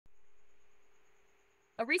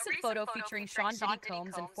A recent photo featuring Sean Diddy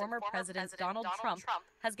Combs and former President Donald Trump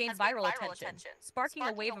has gained viral attention, sparking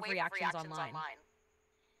a wave of reactions online.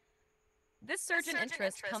 This surge in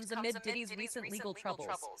interest comes amid Diddy's recent legal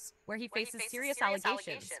troubles, where he faces serious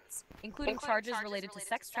allegations, including charges related to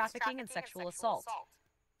sex trafficking and sexual assault.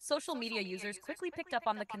 Social media users quickly picked up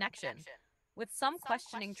on the connection, with some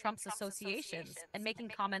questioning Trump's associations and making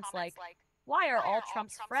comments like, "Why are all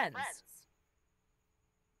Trump's friends?"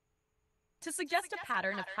 to suggest a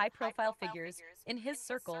pattern of high-profile figures in his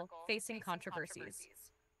circle facing controversies.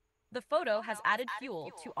 The photo has added fuel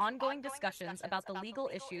to ongoing discussions about the legal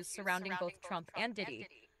issues surrounding both Trump and Diddy,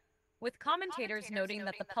 with commentators noting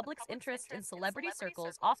that the public's interest in celebrity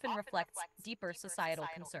circles often reflects deeper societal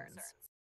concerns.